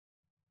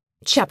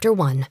Chapter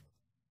 1.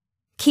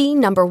 Key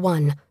number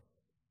 1.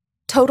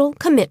 Total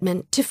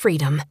commitment to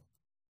freedom.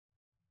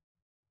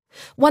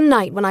 One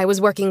night when I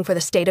was working for the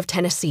state of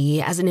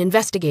Tennessee as an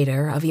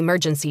investigator of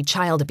emergency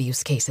child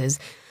abuse cases,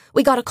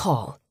 we got a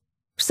call.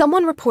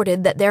 Someone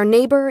reported that their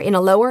neighbor in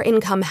a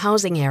lower-income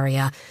housing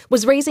area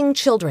was raising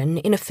children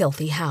in a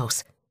filthy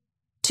house.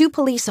 2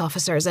 police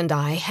officers and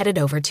I headed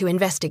over to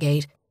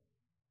investigate.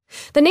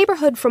 The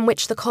neighborhood from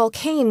which the call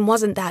came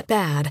wasn't that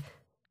bad.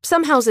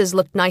 Some houses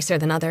looked nicer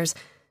than others.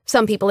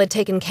 Some people had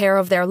taken care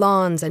of their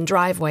lawns and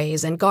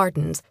driveways and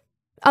gardens.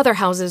 Other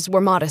houses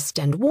were modest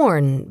and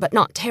worn, but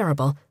not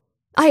terrible.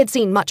 I had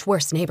seen much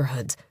worse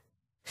neighborhoods.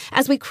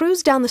 As we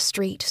cruised down the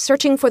street,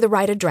 searching for the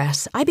right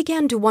address, I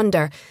began to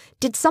wonder,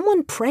 did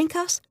someone prank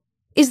us?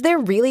 Is there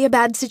really a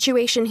bad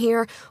situation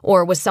here,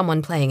 or was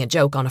someone playing a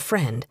joke on a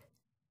friend?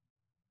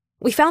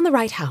 We found the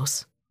right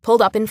house,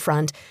 pulled up in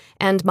front,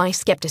 and my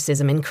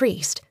skepticism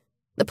increased.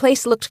 The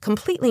place looked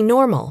completely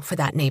normal for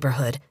that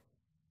neighborhood.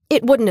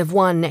 It wouldn't have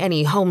won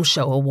any home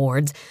show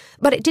awards,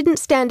 but it didn't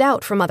stand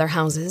out from other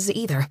houses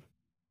either.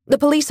 The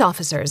police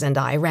officers and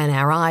I ran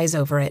our eyes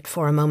over it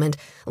for a moment,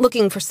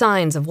 looking for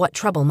signs of what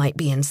trouble might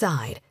be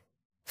inside.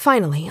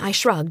 Finally, I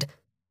shrugged.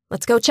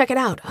 "Let's go check it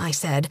out," I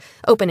said,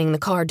 opening the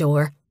car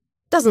door.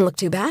 "Doesn't look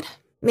too bad.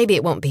 Maybe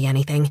it won't be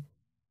anything."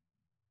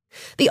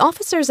 The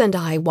officers and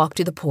I walked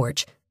to the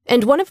porch,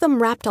 and one of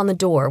them rapped on the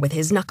door with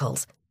his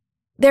knuckles.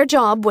 Their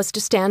job was to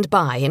stand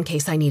by in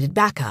case I needed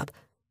backup.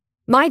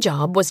 My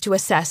job was to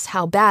assess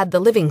how bad the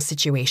living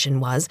situation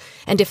was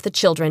and if the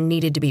children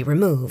needed to be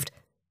removed.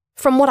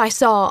 From what I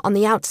saw on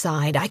the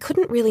outside, I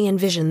couldn't really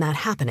envision that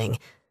happening.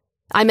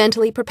 I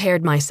mentally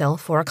prepared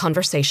myself for a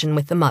conversation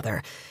with the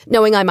mother,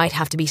 knowing I might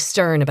have to be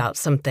stern about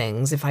some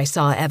things if I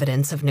saw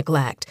evidence of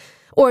neglect,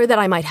 or that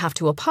I might have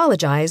to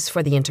apologize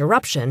for the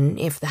interruption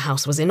if the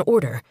house was in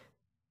order.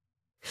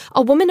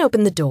 A woman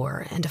opened the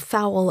door, and a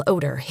foul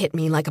odor hit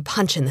me like a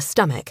punch in the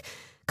stomach,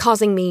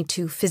 causing me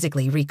to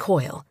physically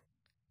recoil.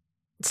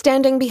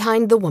 Standing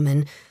behind the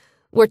woman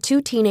were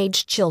 2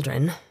 teenage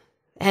children,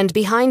 and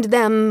behind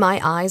them my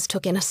eyes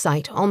took in a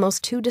sight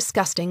almost too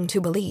disgusting to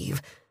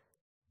believe.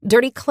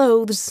 Dirty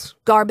clothes,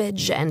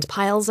 garbage, and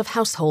piles of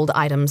household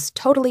items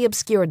totally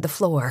obscured the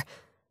floor.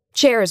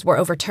 Chairs were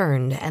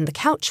overturned, and the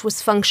couch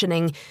was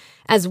functioning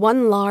as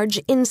one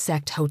large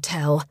insect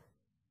hotel.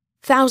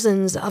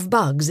 Thousands of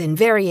bugs in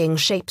varying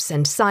shapes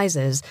and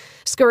sizes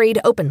scurried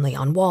openly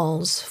on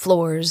walls,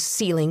 floors,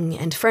 ceiling,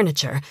 and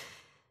furniture,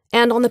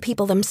 and on the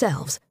people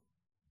themselves.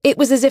 It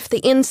was as if the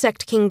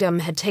insect kingdom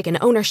had taken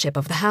ownership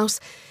of the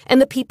house,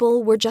 and the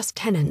people were just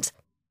tenants.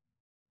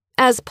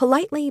 As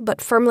politely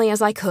but firmly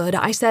as I could,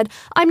 I said,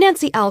 "I'm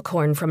Nancy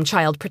Alcorn from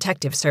Child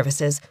Protective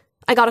Services.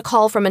 I got a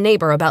call from a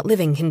neighbor about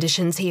living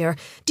conditions here.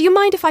 Do you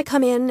mind if I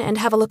come in and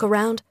have a look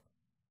around?"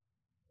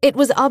 It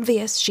was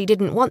obvious she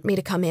didn't want me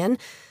to come in,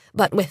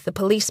 but with the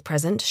police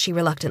present, she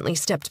reluctantly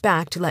stepped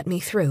back to let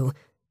me through.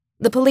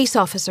 The police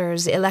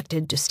officers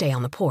elected to stay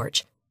on the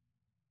porch.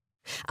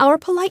 Our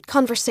polite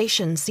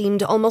conversation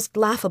seemed almost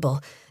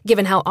laughable,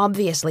 given how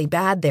obviously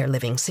bad their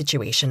living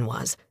situation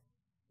was.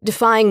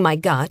 Defying my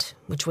gut,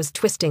 which was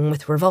twisting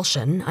with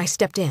revulsion, I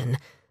stepped in.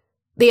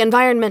 The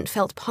environment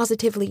felt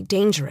positively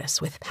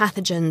dangerous with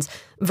pathogens,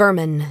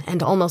 vermin,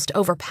 and almost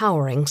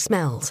overpowering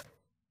smells.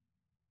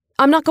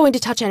 "I'm not going to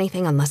touch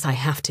anything unless I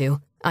have to,"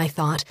 I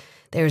thought.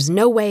 "There's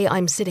no way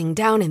I'm sitting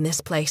down in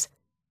this place."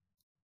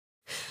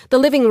 The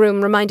living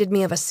room reminded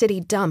me of a city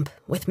dump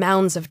with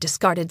mounds of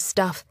discarded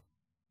stuff.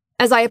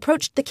 As I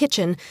approached the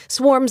kitchen,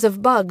 swarms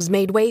of bugs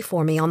made way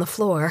for me on the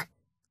floor.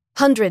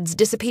 Hundreds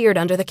disappeared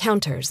under the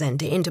counters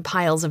and into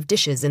piles of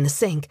dishes in the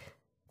sink.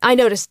 I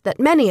noticed that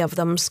many of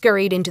them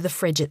scurried into the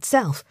fridge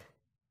itself.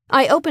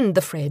 I opened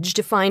the fridge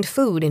to find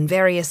food in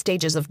various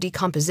stages of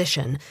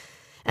decomposition,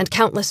 and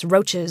countless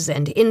roaches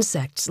and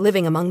insects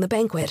living among the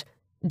banquet,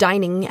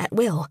 dining at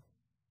will.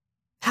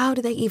 How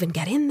do they even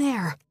get in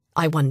there?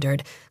 I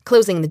wondered,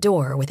 closing the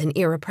door with an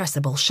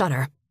irrepressible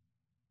shudder.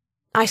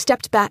 I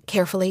stepped back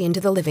carefully into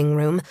the living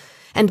room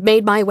and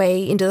made my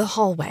way into the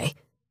hallway.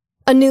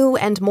 A new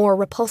and more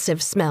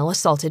repulsive smell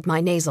assaulted my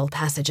nasal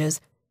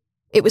passages.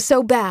 It was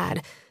so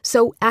bad,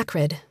 so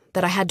acrid,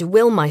 that I had to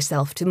will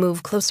myself to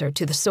move closer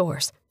to the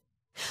source.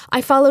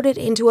 I followed it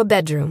into a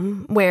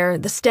bedroom, where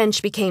the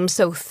stench became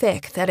so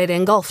thick that it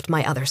engulfed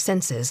my other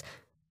senses.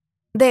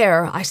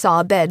 There I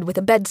saw a bed with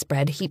a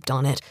bedspread heaped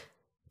on it.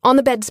 On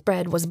the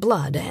bedspread was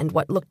blood and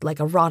what looked like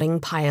a rotting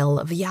pile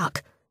of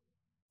yuck.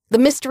 The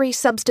mystery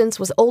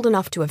substance was old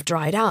enough to have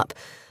dried up,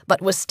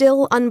 but was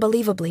still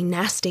unbelievably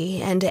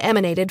nasty and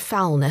emanated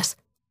foulness.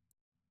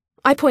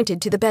 I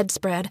pointed to the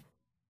bedspread.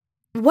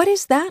 "What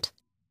is that?"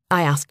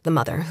 I asked the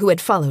mother, who had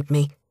followed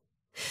me.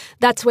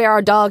 "That's where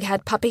our dog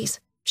had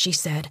puppies," she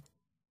said.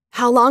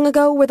 "How long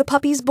ago were the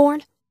puppies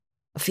born?"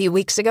 "A few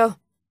weeks ago."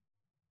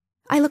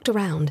 I looked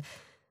around.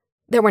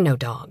 There were no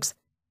dogs.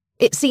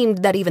 It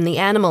seemed that even the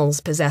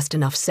animals possessed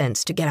enough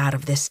sense to get out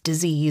of this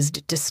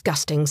diseased,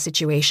 disgusting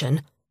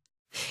situation.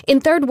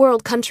 In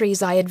third-world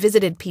countries, I had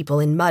visited people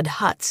in mud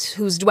huts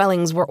whose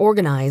dwellings were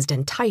organized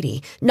and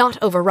tidy, not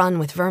overrun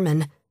with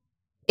vermin.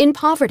 In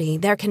poverty,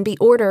 there can be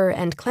order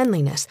and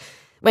cleanliness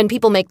when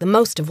people make the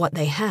most of what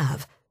they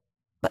have.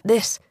 But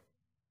this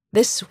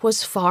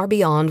was far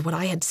beyond what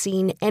I had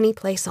seen any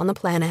place on the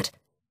planet.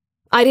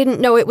 I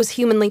didn't know it was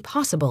humanly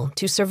possible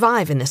to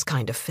survive in this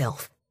kind of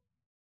filth.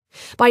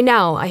 By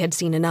now, I had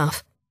seen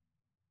enough.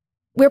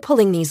 "We're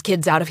pulling these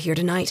kids out of here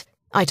tonight,"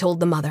 I told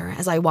the mother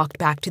as I walked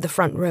back to the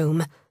front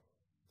room.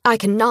 "I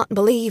cannot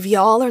believe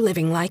y'all are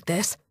living like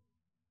this."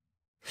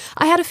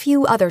 I had a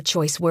few other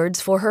choice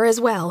words for her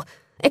as well,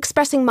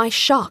 expressing my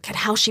shock at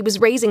how she was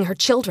raising her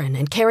children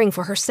and caring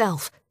for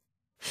herself.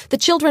 The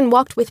children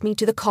walked with me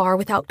to the car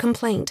without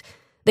complaint.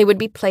 They would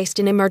be placed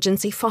in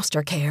emergency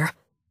foster care.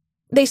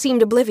 They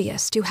seemed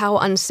oblivious to how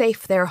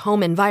unsafe their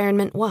home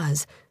environment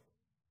was.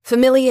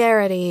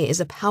 Familiarity is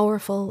a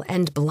powerful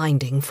and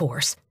blinding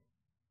force.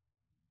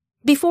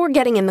 Before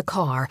getting in the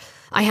car,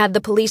 I had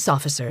the police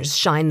officers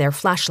shine their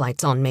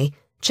flashlights on me,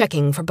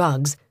 checking for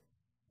bugs.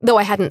 Though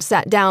I hadn't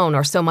sat down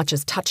or so much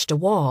as touched a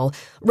wall,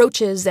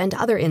 roaches and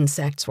other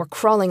insects were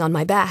crawling on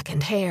my back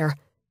and hair.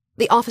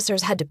 The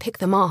officers had to pick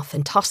them off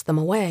and toss them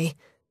away.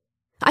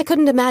 I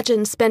couldn't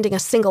imagine spending a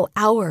single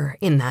hour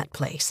in that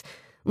place,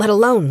 let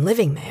alone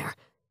living there.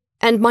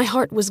 And my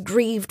heart was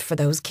grieved for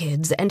those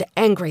kids and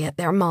angry at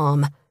their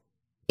mom.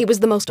 It was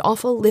the most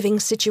awful living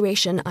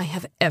situation I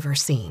have ever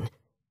seen.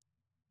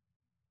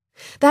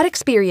 That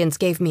experience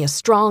gave me a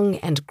strong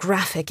and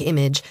graphic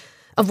image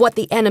of what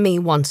the enemy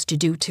wants to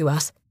do to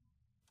us.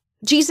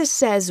 Jesus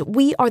says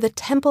we are the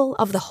temple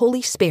of the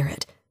Holy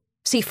Spirit.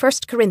 See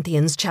 1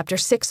 Corinthians chapter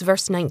 6,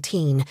 verse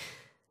 19.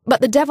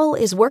 But the devil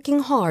is working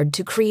hard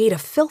to create a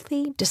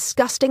filthy,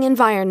 disgusting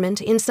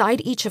environment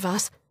inside each of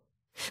us.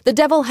 The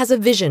devil has a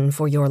vision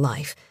for your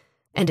life,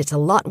 and it's a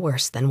lot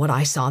worse than what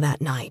I saw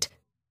that night.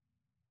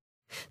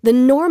 The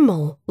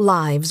normal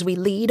lives we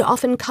lead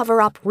often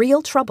cover up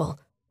real trouble,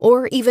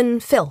 or even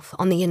filth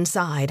on the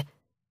inside.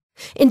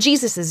 In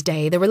Jesus'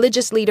 day, the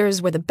religious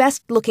leaders were the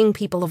best-looking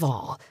people of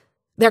all.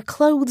 Their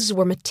clothes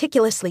were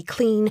meticulously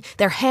clean,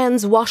 their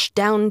hands washed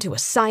down to a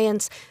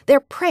science, their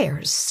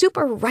prayers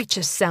super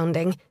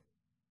righteous-sounding.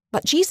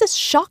 But Jesus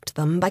shocked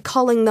them by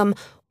calling them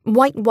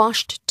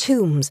whitewashed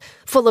tombs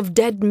full of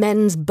dead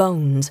men's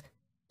bones.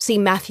 See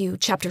Matthew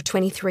chapter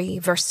 23,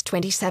 verse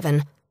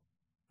 27.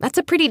 That's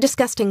a pretty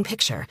disgusting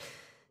picture.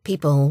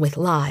 People with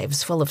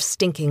lives full of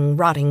stinking,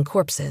 rotting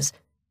corpses.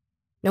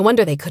 No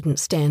wonder they couldn't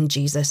stand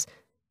Jesus.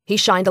 He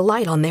shined a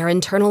light on their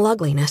internal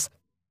ugliness.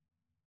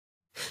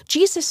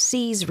 Jesus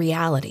sees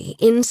reality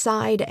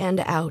inside and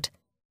out.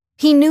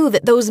 He knew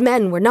that those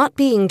men were not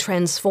being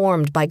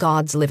transformed by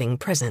God's living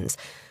presence,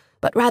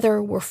 but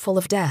rather were full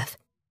of death.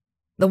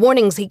 The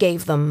warnings he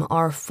gave them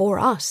are for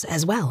us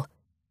as well.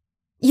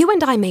 You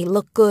and I may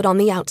look good on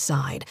the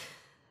outside,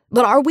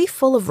 but are we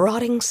full of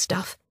rotting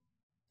stuff?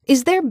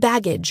 Is there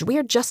baggage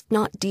we're just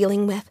not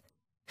dealing with?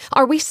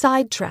 Are we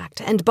sidetracked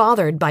and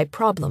bothered by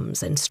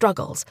problems and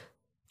struggles?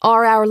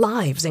 Are our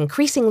lives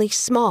increasingly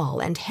small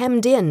and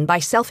hemmed in by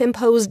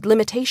self-imposed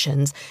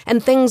limitations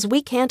and things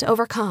we can't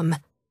overcome?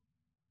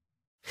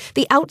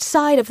 The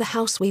outside of the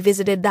house we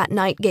visited that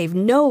night gave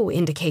no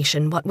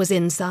indication what was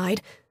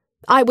inside.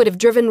 I would have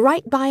driven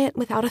right by it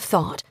without a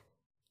thought.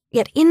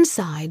 Yet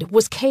inside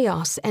was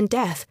chaos and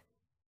death.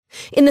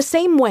 In the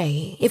same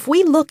way, if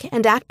we look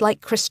and act like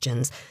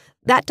Christians,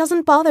 that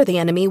doesn't bother the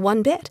enemy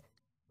one bit.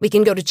 We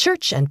can go to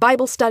church and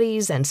Bible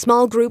studies and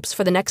small groups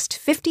for the next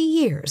 50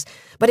 years,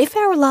 but if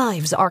our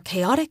lives are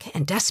chaotic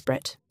and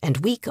desperate and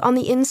weak on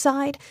the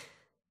inside,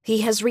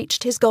 he has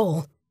reached his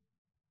goal.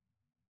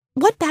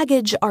 What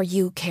baggage are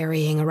you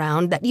carrying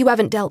around that you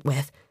haven't dealt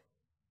with?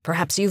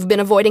 Perhaps you've been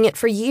avoiding it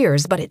for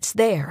years, but it's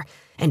there,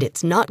 and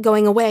it's not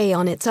going away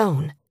on its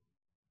own.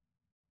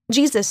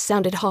 Jesus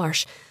sounded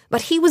harsh,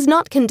 but he was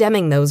not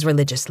condemning those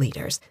religious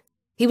leaders.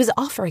 He was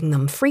offering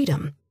them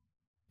freedom.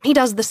 He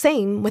does the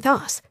same with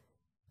us.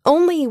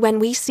 Only when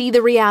we see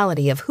the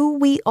reality of who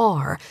we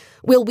are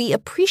will we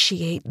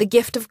appreciate the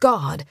gift of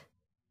God.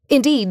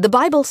 Indeed, the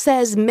Bible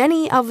says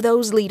many of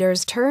those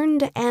leaders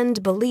turned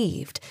and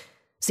believed.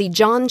 See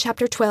John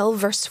chapter 12,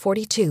 verse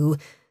 42,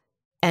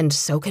 and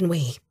so can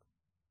we.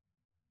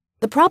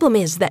 The problem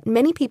is that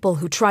many people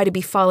who try to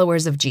be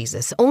followers of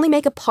Jesus only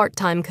make a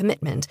part-time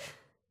commitment.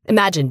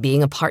 Imagine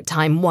being a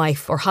part-time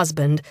wife or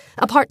husband,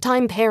 a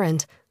part-time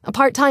parent, a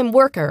part-time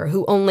worker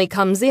who only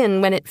comes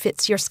in when it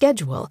fits your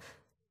schedule.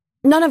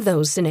 None of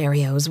those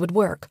scenarios would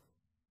work.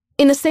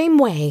 In the same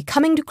way,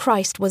 coming to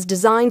Christ was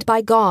designed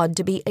by God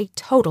to be a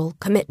total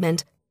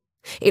commitment.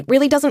 It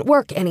really doesn't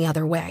work any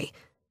other way.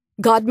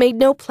 God made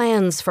no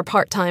plans for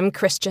part-time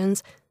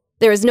Christians.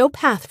 There is no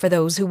path for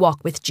those who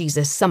walk with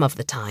Jesus some of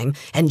the time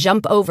and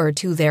jump over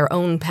to their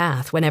own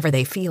path whenever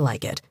they feel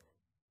like it.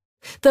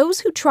 Those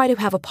who try to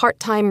have a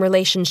part-time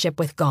relationship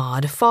with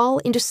God fall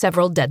into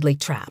several deadly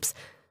traps.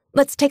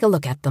 Let's take a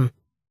look at them.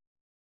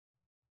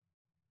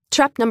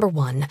 Trap number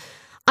 1.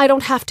 I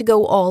don't have to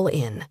go all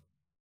in.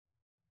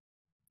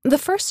 The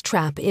first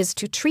trap is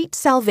to treat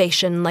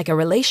salvation like a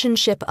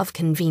relationship of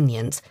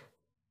convenience.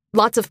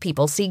 Lots of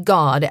people see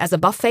God as a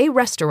buffet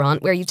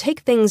restaurant where you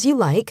take things you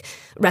like,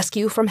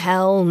 rescue from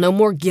hell, no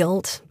more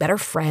guilt, better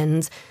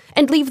friends,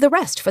 and leave the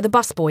rest for the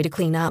busboy to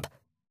clean up.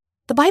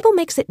 The Bible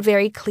makes it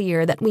very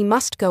clear that we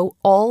must go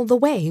all the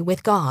way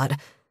with God.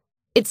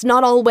 It's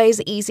not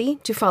always easy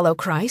to follow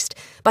Christ,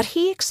 but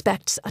He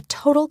expects a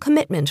total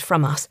commitment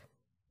from us.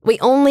 We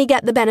only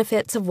get the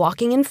benefits of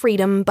walking in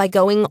freedom by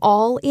going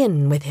all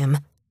in with Him.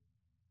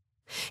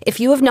 If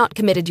you have not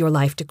committed your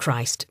life to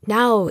Christ,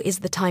 now is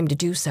the time to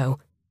do so.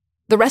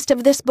 The rest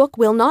of this book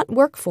will not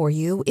work for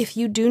you if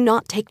you do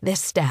not take this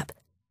step.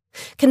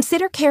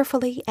 Consider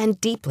carefully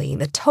and deeply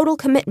the total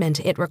commitment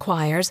it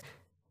requires.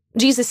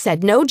 Jesus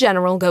said no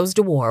general goes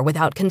to war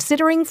without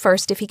considering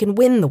first if he can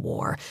win the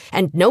war,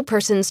 and no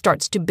person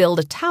starts to build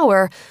a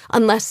tower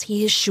unless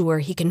he is sure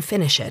he can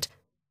finish it.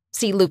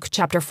 See Luke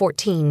chapter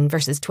 14,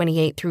 verses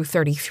 28 through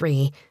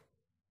 33.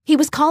 He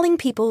was calling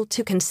people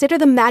to consider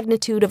the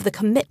magnitude of the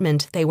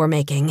commitment they were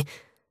making.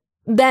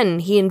 Then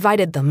he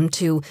invited them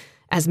to,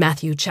 as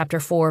Matthew chapter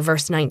 4,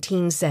 verse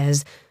 19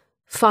 says,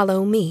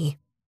 "Follow me."